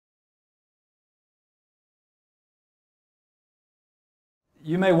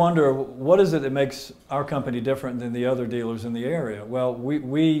You may wonder, what is it that makes our company different than the other dealers in the area? Well,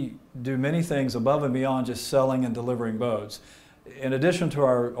 we do many things above and beyond just selling and delivering boats. In addition to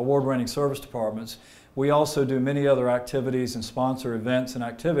our award-winning service departments, we also do many other activities and sponsor events and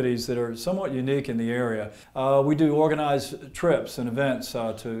activities that are somewhat unique in the area. We do organized trips and events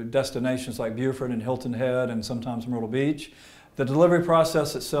to destinations like Beaufort and Hilton Head and sometimes Myrtle Beach. The delivery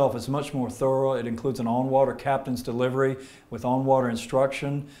process itself is much more thorough. It includes an on-water captain's delivery with on-water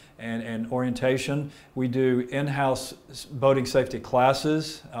instruction and orientation. We do in-house boating safety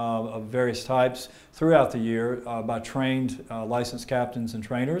classes of various types throughout the year by trained licensed captains and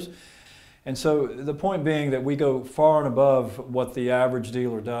trainers. And so the point being that we go far and above what the average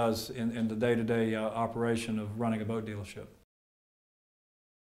dealer does in the day-to-day operation of running a boat dealership.